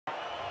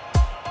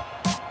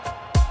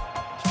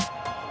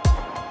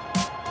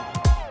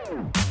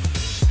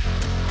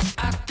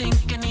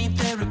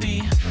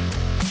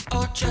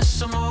just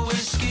some more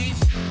whiskey.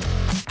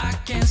 I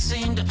can't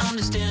seem to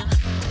understand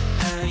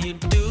how you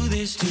do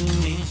this to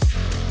me.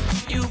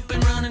 You've been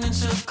running in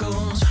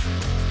circles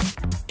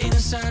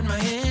inside my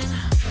head.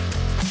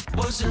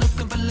 Wasn't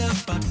looking for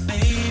love, but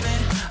baby,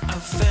 I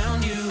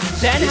found you.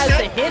 Zen has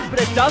the hit,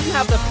 but it doesn't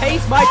have the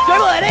pace. Might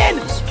dribble it in!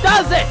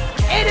 Does it?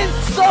 It is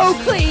so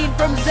clean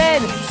from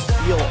Zen!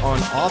 Steal on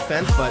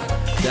offense, but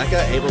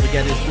Deca able to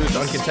get his boost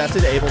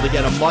uncontested, able to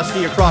get a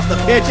musty across the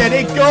pitch, and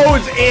it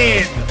goes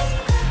in!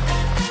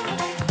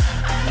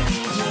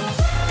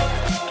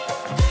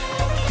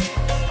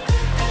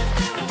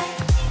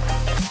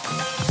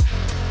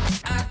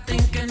 I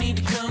think I need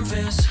to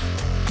confess.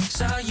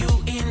 Saw you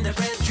in the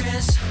red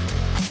dress.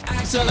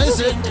 So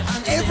listen,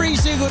 every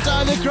single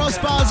time the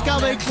crossbar's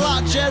coming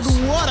clutch, and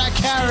what a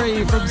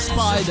carry from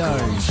Spido.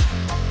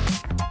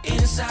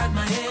 Inside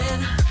my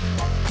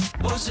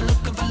head, wasn't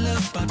looking for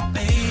love, but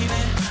baby,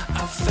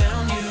 I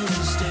found you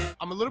instead.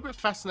 I'm a little bit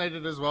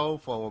fascinated as well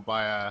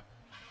by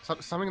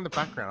something in the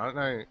background. I don't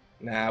know.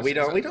 Nah, we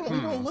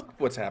don't look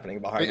what's happening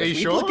behind us. Are you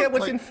We sure? look at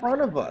what's Like, in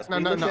front of us.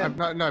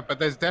 No. But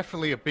there's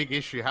definitely a big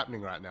issue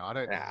happening right now. I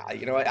don't. Nah,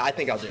 you know what? I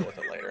think I'll deal with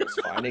it later. It's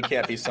fine. It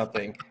can't be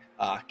something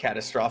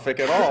catastrophic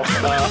at all.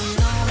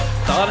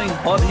 Starting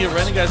hot here,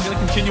 Renegade's going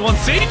to continue on.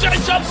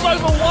 CJ jumps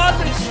over one,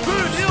 but it's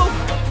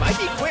 2-0. Might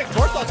be quick.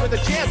 Torthos with a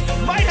chance.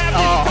 Might have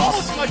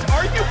his goal.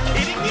 Are you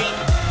kidding me?